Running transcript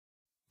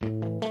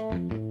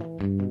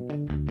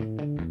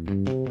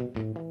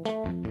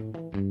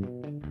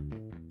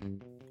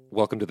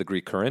Welcome to The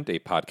Greek Current, a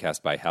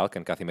podcast by Halk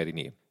and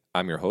Kathimerini.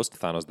 I'm your host,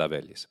 Thanos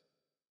Davelis.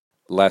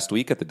 Last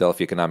week at the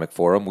Delphi Economic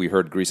Forum, we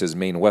heard Greece's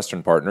main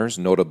Western partners,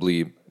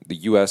 notably the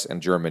U.S.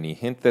 and Germany,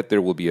 hint that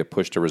there will be a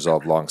push to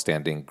resolve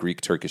long-standing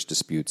Greek-Turkish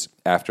disputes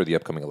after the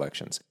upcoming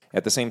elections.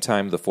 At the same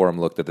time, the forum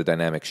looked at the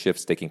dynamic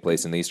shifts taking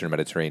place in the Eastern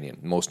Mediterranean,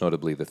 most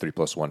notably the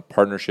 3+1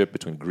 partnership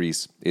between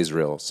Greece,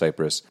 Israel,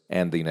 Cyprus,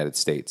 and the United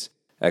States.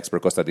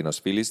 Expert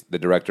Konstantinos Filis, the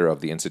director of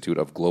the Institute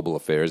of Global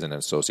Affairs and an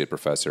associate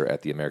professor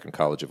at the American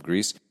College of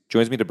Greece,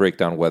 joins me to break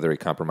down whether a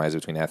compromise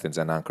between Athens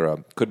and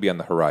Ankara could be on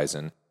the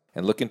horizon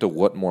and look into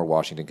what more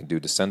Washington can do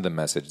to send the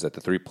message that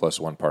the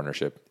 3+1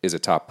 partnership is a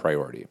top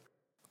priority.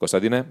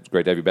 Konstantine, it's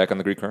great to have you back on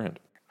the Greek Current.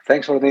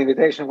 Thanks for the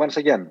invitation once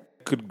again.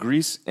 Could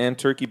Greece and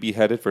Turkey be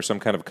headed for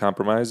some kind of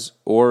compromise,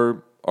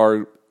 or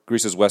are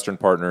Greece's Western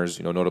partners,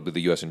 notably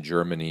the U.S. and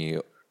Germany,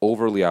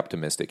 overly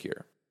optimistic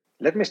here?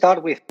 Let me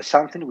start with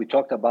something we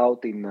talked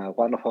about in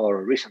one of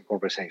our recent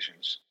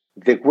conversations.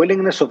 The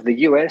willingness of the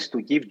US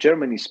to give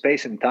Germany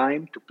space and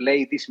time to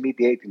play this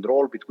mediating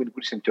role between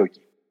Greece and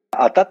Turkey.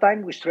 At that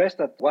time, we stressed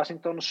that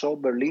Washington saw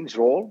Berlin's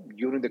role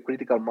during the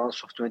critical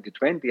months of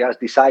 2020 as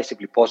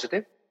decisively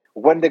positive,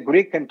 when the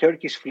Greek and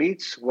Turkish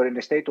fleets were in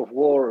a state of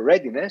war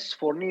readiness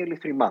for nearly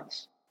 3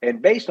 months.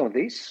 And based on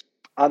this,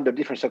 under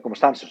different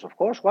circumstances, of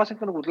course,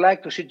 Washington would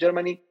like to see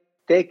Germany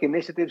take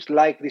initiatives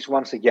like this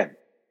once again.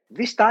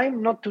 This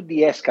time, not to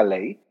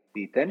de-escalate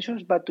the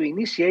tensions, but to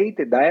initiate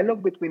a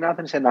dialogue between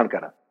Athens and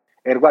Ankara.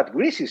 And what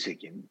Greece is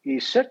seeking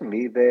is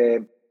certainly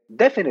the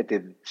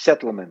definitive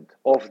settlement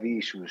of the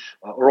issues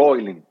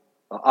roiling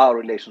our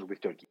relations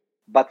with Turkey.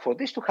 But for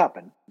this to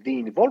happen, the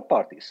involved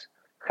parties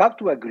have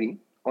to agree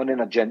on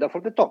an agenda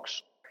for the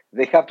talks.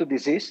 They have to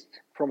desist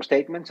from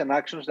statements and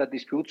actions that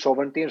dispute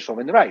sovereignty and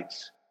sovereign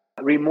rights,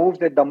 remove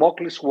the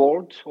Damocles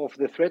sword of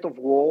the threat of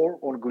war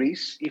on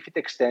Greece if it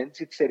extends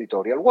its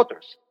territorial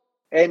waters.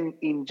 And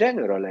in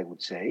general, I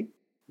would say,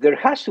 there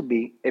has to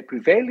be a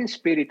prevailing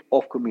spirit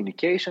of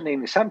communication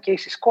and in some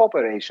cases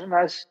cooperation,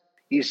 as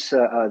is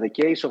the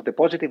case of the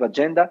positive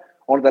agenda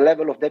on the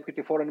level of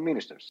deputy foreign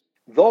ministers.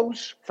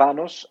 Those,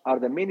 Thanos, are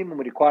the minimum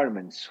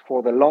requirements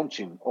for the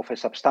launching of a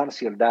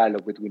substantial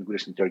dialogue between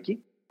Greece and Turkey,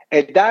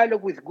 a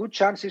dialogue with good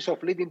chances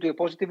of leading to a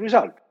positive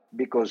result,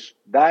 because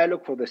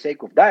dialogue for the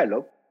sake of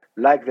dialogue,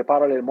 like the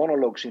parallel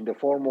monologues in the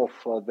form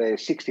of the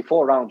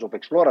 64 rounds of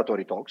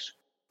exploratory talks,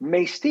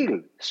 may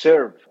still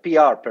serve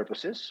PR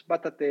purposes,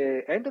 but at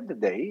the end of the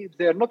day,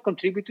 they are not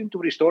contributing to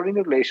restoring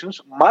relations,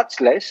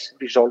 much less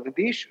resolving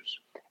the issues.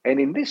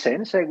 And in this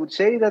sense, I would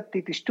say that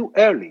it is too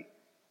early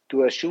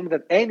to assume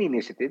that any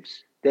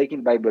initiatives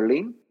taken by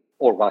Berlin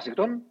or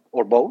Washington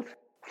or both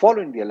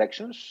following the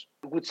elections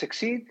would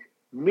succeed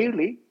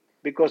merely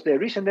because the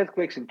recent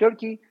earthquakes in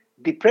Turkey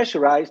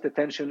depressurized the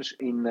tensions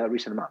in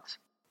recent months.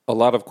 A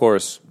lot, of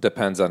course,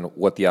 depends on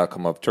what the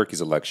outcome of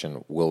Turkey's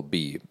election will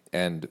be.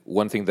 And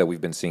one thing that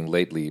we've been seeing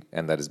lately,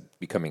 and that is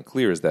becoming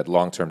clear, is that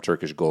long-term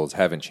Turkish goals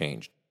haven't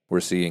changed. We're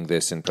seeing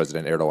this in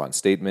President Erdogan's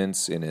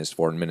statements, in his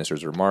foreign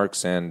minister's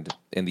remarks, and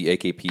in the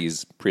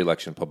AKP's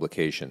pre-election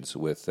publications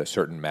with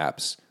certain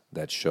maps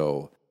that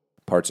show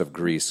parts of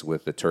Greece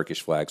with the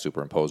Turkish flag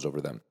superimposed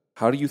over them.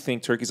 How do you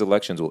think Turkey's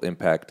elections will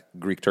impact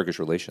Greek-Turkish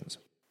relations?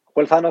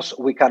 Well, Thanos,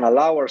 we can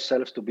allow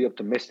ourselves to be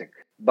optimistic,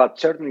 but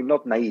certainly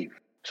not naive.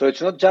 So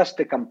it's not just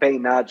the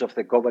campaign ads of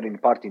the governing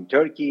party in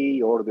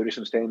Turkey or the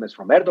recent statements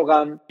from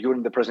Erdogan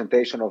during the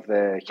presentation of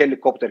the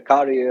helicopter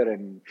carrier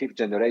and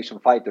fifth-generation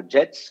fighter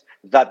jets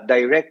that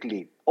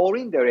directly or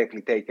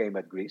indirectly take aim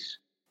at Greece.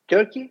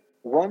 Turkey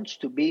wants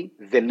to be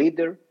the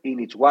leader in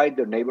its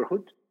wider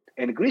neighborhood,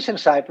 and Greece and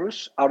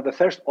Cyprus are the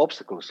first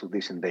obstacles to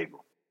this endeavor.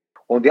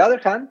 On the other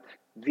hand,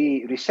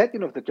 the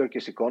resetting of the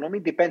Turkish economy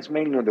depends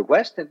mainly on the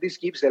West, and this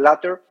gives the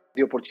latter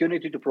the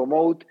opportunity to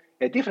promote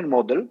a different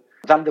model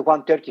than the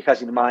one Turkey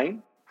has in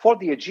mind for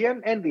the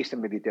Aegean and the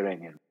Eastern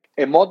Mediterranean.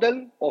 A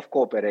model of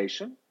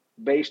cooperation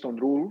based on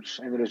rules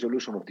and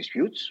resolution of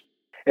disputes.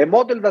 A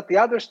model that the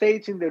other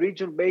states in the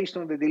region, based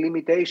on the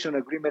delimitation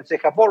agreements they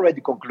have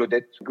already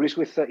concluded, Greece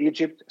with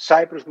Egypt,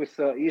 Cyprus with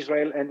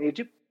Israel and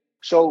Egypt.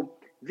 So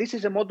this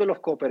is a model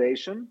of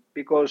cooperation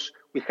because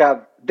we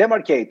have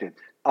demarcated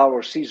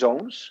our sea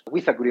zones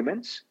with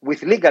agreements,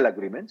 with legal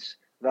agreements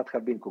that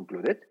have been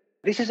concluded.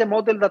 This is a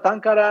model that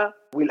Ankara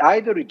will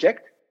either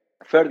reject,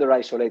 further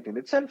isolating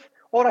itself,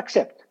 or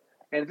accept.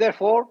 And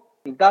therefore,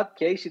 in that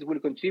case, it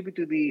will contribute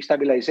to the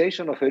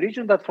stabilization of a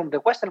region that from the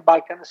Western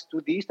Balkans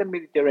to the Eastern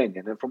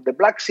Mediterranean and from the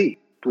Black Sea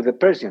to the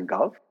Persian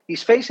Gulf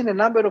is facing a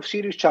number of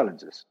serious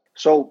challenges.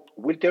 So,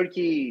 will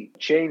Turkey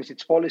change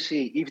its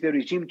policy if the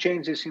regime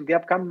changes in the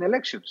upcoming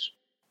elections?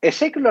 A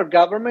secular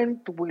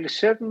government will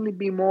certainly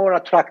be more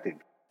attractive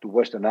to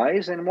Western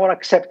eyes and more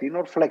accepting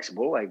or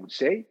flexible, I would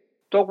say,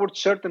 towards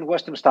certain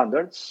Western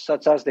standards,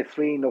 such as the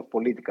freeing of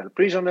political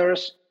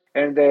prisoners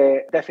and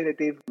the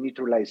definitive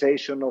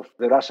neutralization of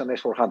the Russian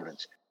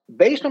S-400s.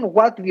 Based on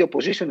what the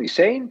opposition is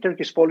saying,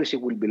 Turkey's policy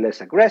will be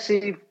less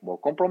aggressive, more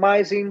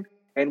compromising,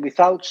 and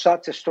without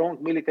such a strong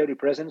military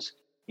presence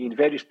in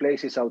various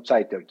places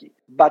outside Turkey.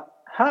 But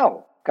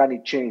how can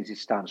it change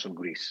its stance on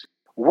Greece?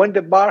 When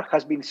the bar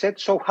has been set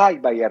so high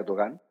by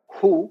Erdogan,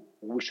 who,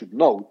 we should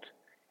note,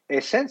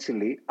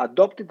 essentially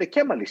adopted the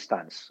Kemalist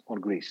stance on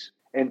Greece.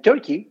 And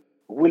Turkey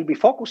will be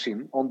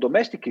focusing on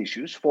domestic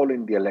issues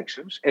following the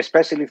elections,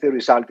 especially if the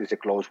result is a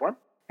close one.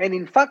 And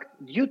in fact,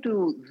 due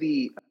to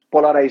the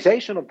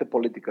polarization of the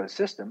political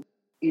system,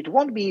 it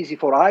won't be easy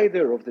for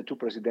either of the two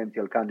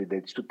presidential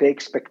candidates to take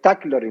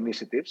spectacular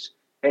initiatives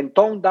and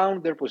tone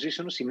down their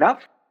positions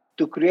enough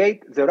to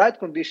create the right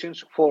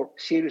conditions for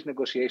serious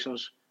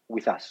negotiations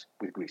with us,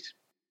 with Greece.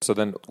 So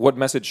then what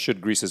message should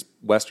Greece's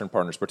Western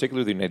partners,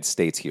 particularly the United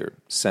States here,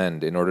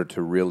 send in order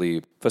to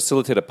really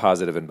facilitate a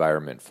positive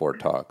environment for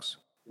talks?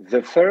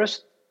 The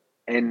first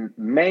and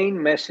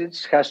main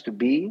message has to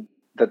be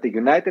that the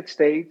United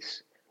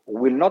States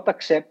will not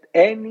accept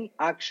any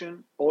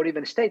action or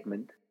even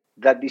statement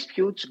that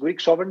disputes Greek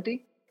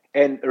sovereignty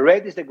and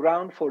readies the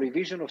ground for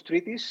revision of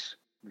treaties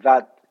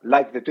that,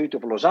 like the Treaty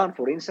of Lausanne,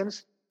 for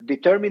instance,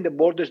 determine the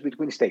borders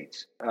between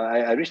states.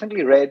 I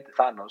recently read,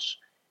 Thanos,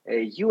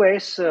 a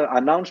U.S.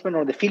 announcement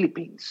on the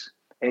Philippines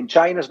and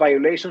China's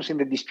violations in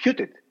the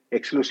disputed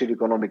exclusive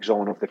economic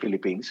zone of the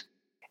Philippines.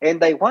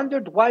 And I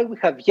wondered why we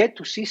have yet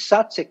to see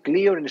such a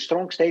clear and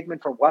strong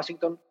statement from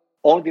Washington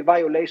on the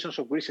violations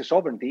of Greece's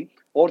sovereignty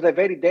or the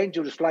very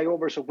dangerous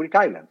flyovers of Greek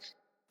islands.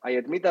 I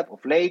admit that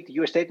of late,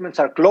 US statements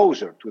are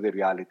closer to the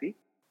reality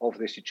of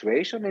the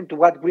situation and to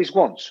what Greece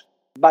wants.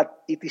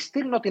 But it is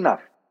still not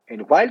enough.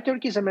 And while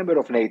Turkey is a member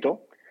of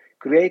NATO,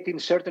 creating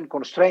certain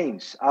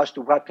constraints as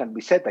to what can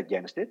be said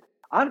against it,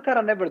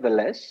 Ankara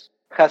nevertheless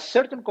has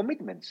certain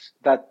commitments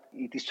that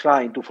it is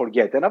trying to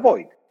forget and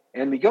avoid.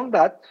 And beyond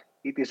that,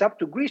 it is up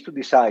to Greece to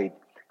decide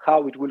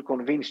how it will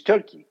convince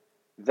Turkey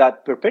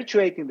that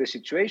perpetuating the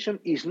situation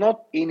is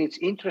not in its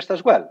interest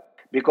as well.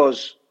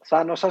 Because,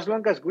 Thanos, as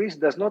long as Greece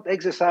does not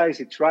exercise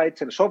its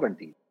rights and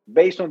sovereignty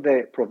based on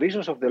the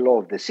provisions of the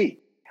law of the sea,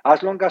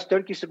 as long as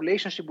Turkey's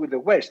relationship with the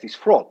West is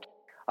fraught,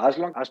 as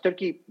long as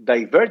Turkey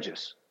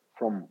diverges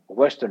from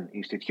Western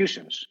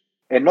institutions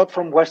and not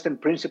from Western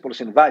principles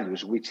and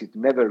values, which it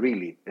never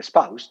really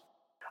espoused,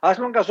 as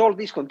long as all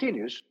this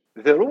continues,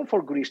 the room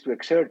for Greece to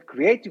exert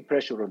creative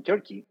pressure on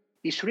Turkey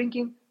is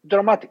shrinking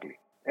dramatically.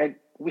 And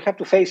we have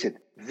to face it.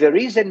 There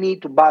is a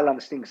need to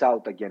balance things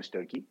out against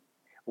Turkey.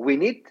 We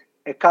need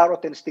a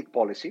carrot and stick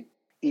policy.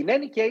 In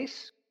any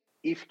case,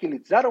 if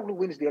Kılıçdaroğlu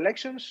wins the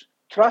elections,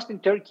 trust in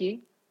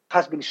Turkey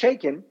has been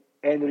shaken,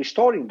 and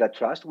restoring that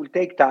trust will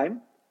take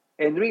time,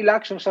 and real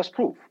actions as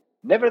proof.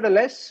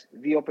 Nevertheless,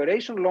 the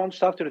operation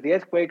launched after the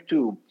earthquake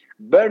to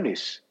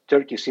burnish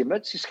Turkey's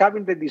image is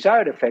having the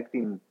desired effect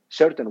in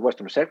certain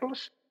Western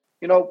circles.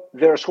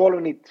 They're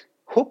swallowing it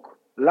hook,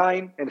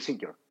 line, and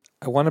sinker.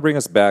 I want to bring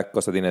us back,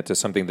 Kostadina, to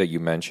something that you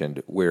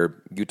mentioned,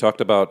 where you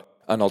talked about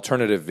an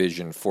alternative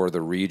vision for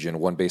the region,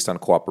 one based on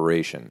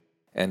cooperation.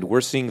 And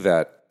we're seeing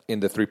that in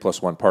the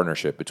 3+1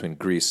 partnership between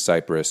Greece,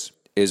 Cyprus,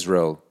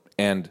 Israel,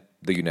 and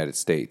the United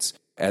States,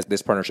 as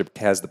this partnership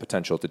has the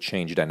potential to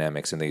change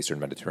dynamics in the Eastern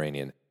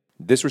Mediterranean.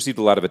 This received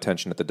a lot of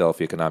attention at the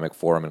Delphi Economic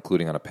Forum,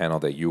 including on a panel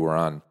that you were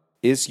on.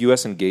 Is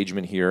U.S.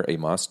 engagement here a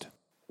must?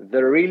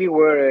 There really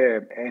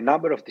were a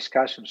number of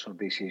discussions on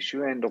this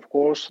issue. And of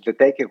course, the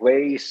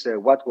takeaway is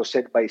what was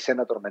said by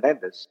Senator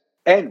Menendez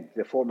and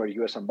the former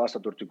U.S.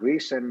 ambassador to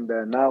Greece and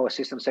now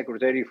Assistant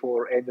Secretary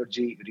for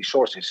Energy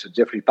Resources,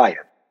 Jeffrey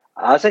Pyatt.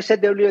 As I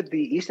said earlier,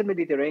 the Eastern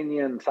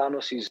Mediterranean,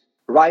 Thanos, is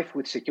rife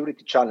with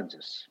security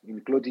challenges,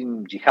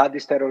 including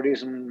jihadist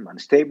terrorism,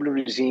 unstable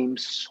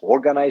regimes,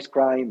 organized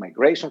crime,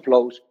 migration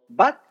flows.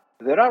 But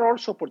there are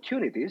also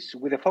opportunities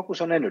with a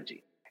focus on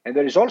energy. And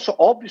there is also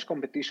obvious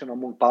competition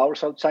among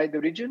powers outside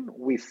the region,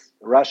 with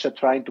Russia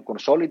trying to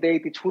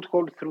consolidate its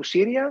foothold through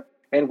Syria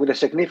and with a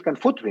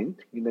significant footprint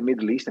in the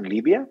Middle East and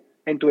Libya,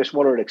 and to a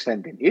smaller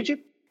extent in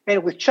Egypt,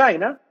 and with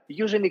China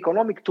using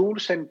economic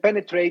tools and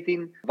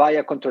penetrating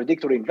via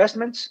contradictory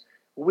investments,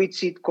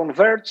 which it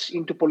converts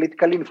into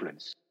political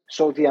influence.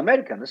 So the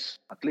Americans,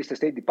 at least the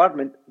State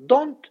Department,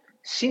 don't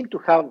seem to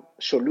have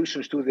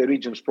solutions to the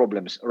region's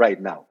problems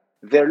right now.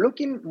 They're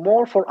looking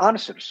more for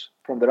answers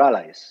from their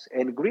allies,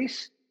 and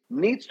Greece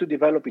needs to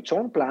develop its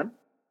own plan,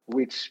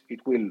 which it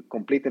will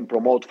complete and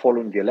promote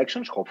following the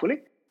elections, hopefully,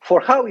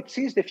 for how it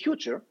sees the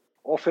future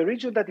of a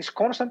region that is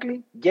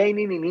constantly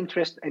gaining in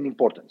interest and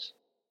importance.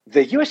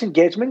 The US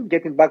engagement,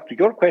 getting back to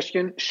your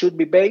question, should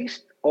be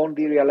based on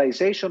the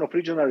realization of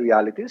regional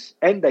realities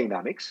and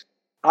dynamics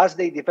as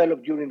they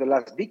developed during the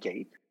last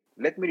decade.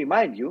 Let me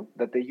remind you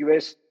that the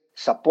US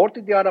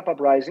supported the Arab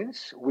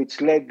uprisings, which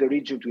led the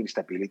region to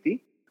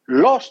instability,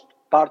 lost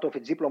part of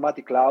its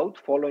diplomatic clout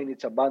following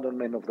its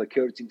abandonment of the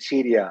Kurds in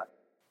Syria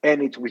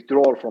and its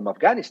withdrawal from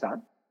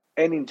Afghanistan,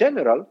 and in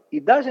general,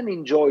 it doesn't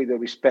enjoy the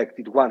respect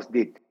it once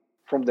did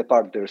from the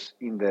partners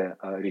in the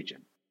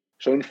region.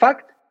 So in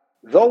fact,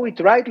 though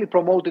it rightly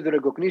promoted the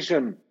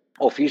recognition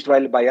of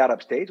Israel by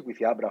Arab states with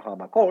the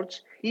Abraham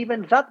Accords,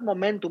 even that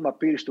momentum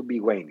appears to be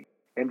waning.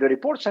 And the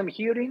reports I'm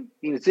hearing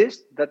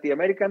insist that the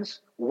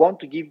Americans want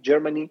to give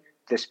Germany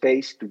the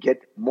space to get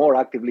more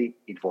actively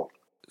involved.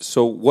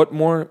 So what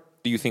more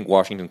do you think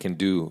Washington can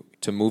do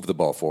to move the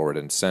ball forward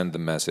and send the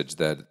message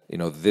that,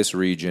 this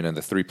region and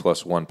the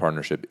 3+1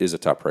 partnership is a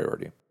top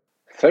priority?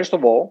 First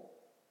of all,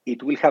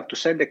 it will have to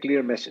send a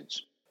clear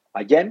message.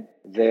 Again,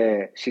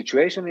 the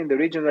situation in the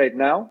region right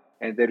now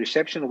and the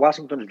reception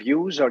Washington's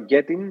views are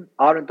getting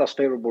aren't as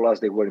favorable as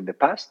they were in the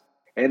past,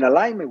 and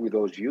alignment with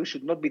those views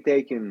should not be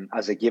taken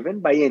as a given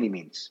by any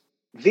means.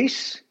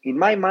 This, in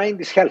my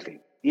mind, is healthy,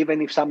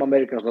 even if some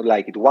Americans don't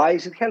like it. Why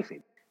is it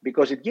healthy?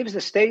 Because it gives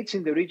the states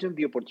in the region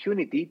the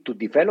opportunity to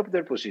develop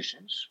their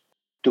positions,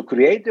 to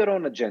create their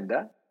own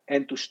agenda,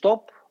 and to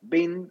stop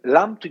being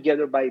lumped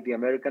together by the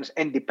Americans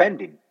and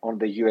depending on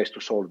the US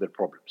to solve their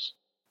problems.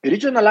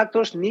 Regional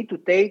actors need to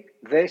take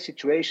the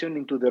situation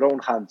into their own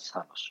hands,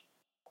 Thanos.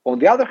 On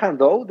the other hand,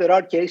 though, there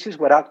are cases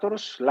where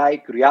actors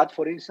like Riyadh,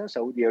 for instance,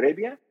 Saudi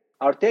Arabia,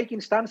 are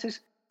taking stances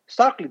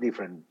starkly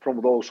different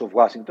from those of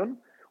Washington,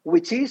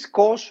 which is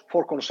cause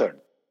for concern.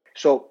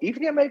 So if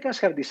the Americans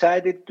have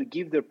decided to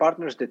give their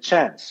partners the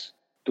chance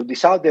to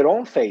decide their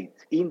own fate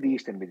in the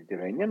Eastern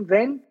Mediterranean,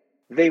 then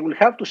they will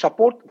have to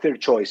support their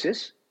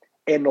choices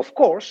and, of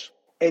course,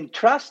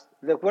 entrust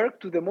the work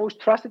to the most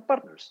trusted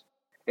partners.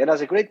 And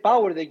as a great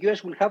power, the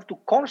US will have to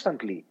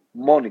constantly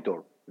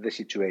monitor the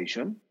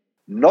situation,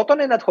 not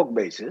on an ad hoc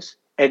basis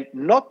and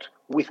not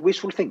with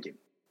wishful thinking.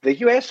 The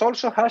US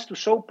also has to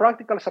show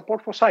practical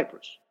support for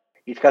Cyprus.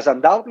 It has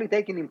undoubtedly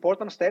taken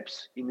important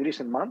steps in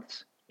recent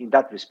months in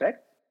that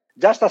respect,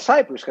 just as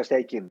Cyprus has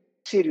taken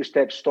serious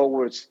steps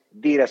towards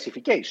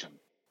de-Russification.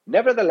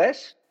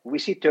 Nevertheless, we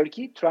see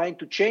Turkey trying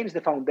to change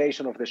the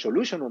foundation of the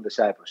solution on the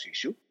Cyprus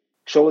issue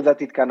so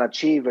that it can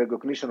achieve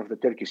recognition of the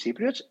Turkish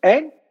Cypriots,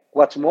 and,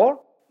 what's more,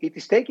 it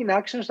is taking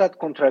actions that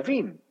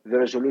contravene the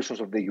resolutions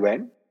of the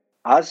UN,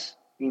 as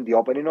in the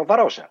opening of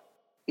Varosha.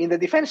 In the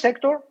defense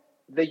sector,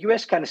 the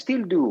US can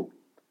still do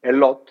a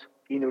lot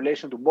in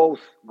relation to both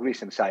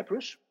Greece and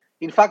Cyprus.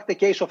 In fact, the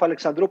case of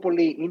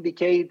Alexandroupoli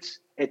indicates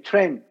a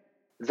trend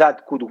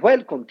that could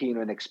well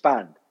continue and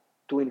expand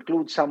to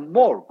include some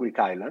more Greek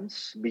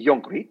islands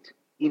beyond Crete,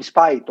 in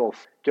spite of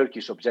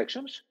Turkey's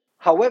objections.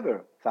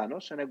 However,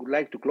 Thanos, and I would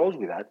like to close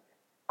with that,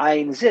 I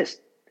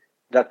insist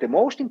that the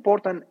most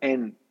important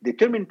and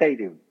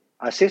determinative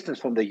assistance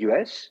from the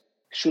US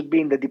should be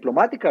in the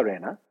diplomatic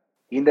arena,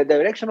 in the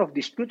direction of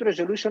dispute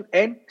resolution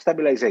and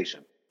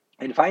stabilization.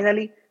 And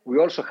finally, we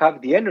also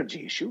have the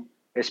energy issue,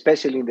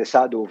 especially in the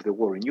shadow of the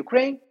war in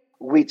Ukraine,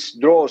 which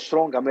draws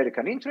strong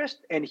American interest.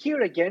 And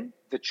here again,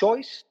 the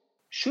choice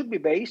should be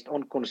based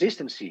on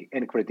consistency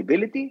and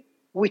credibility,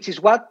 which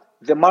is what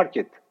the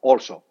market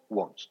also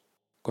wants.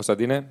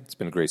 Kostadine, it's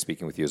been great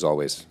speaking with you as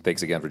always.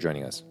 Thanks again for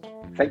joining us.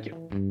 Thank you.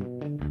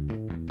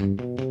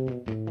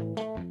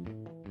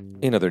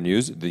 In other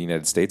news, the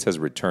United States has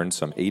returned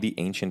some 80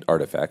 ancient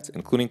artifacts,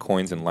 including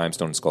coins and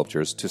limestone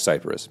sculptures, to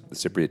Cyprus, the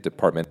Cypriot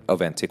Department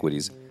of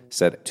Antiquities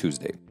said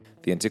Tuesday.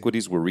 The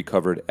antiquities were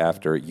recovered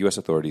after U.S.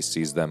 authorities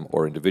seized them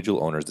or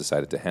individual owners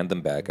decided to hand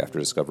them back after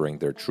discovering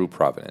their true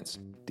provenance.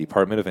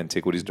 Department of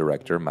Antiquities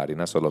Director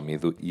Marina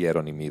Solomidou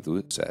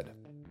Ieronimidou said.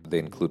 They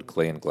include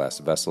clay and glass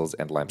vessels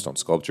and limestone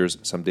sculptures,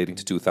 some dating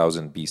to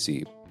 2000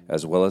 BC,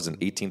 as well as an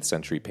 18th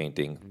century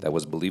painting that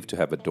was believed to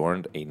have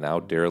adorned a now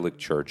derelict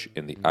church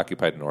in the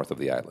occupied north of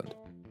the island.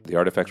 The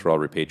artifacts were all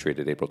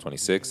repatriated April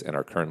 26 and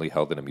are currently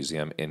held in a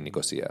museum in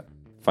Nicosia.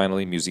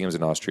 Finally, museums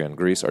in Austria and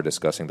Greece are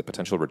discussing the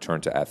potential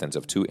return to Athens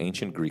of two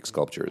ancient Greek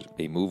sculptures,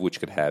 a move which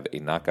could have a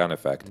knock-on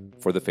effect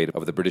for the fate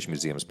of the British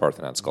Museum's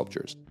Parthenon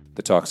sculptures.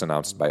 The talks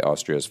announced by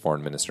Austria's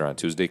foreign minister on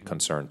Tuesday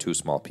concern two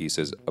small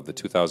pieces of the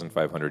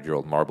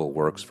 2,500-year-old marble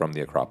works from the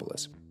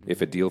Acropolis.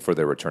 If a deal for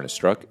their return is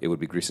struck, it would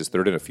be Greece's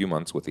third in a few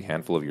months with a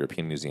handful of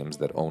European museums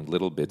that own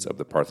little bits of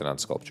the Parthenon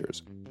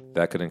sculptures.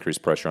 That could increase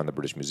pressure on the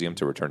British Museum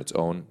to return its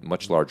own,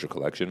 much larger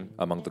collection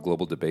among the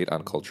global debate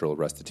on cultural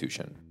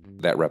restitution.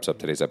 That wraps up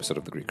today's episode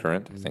of The Greek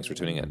Current. Thanks for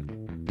tuning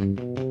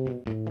in.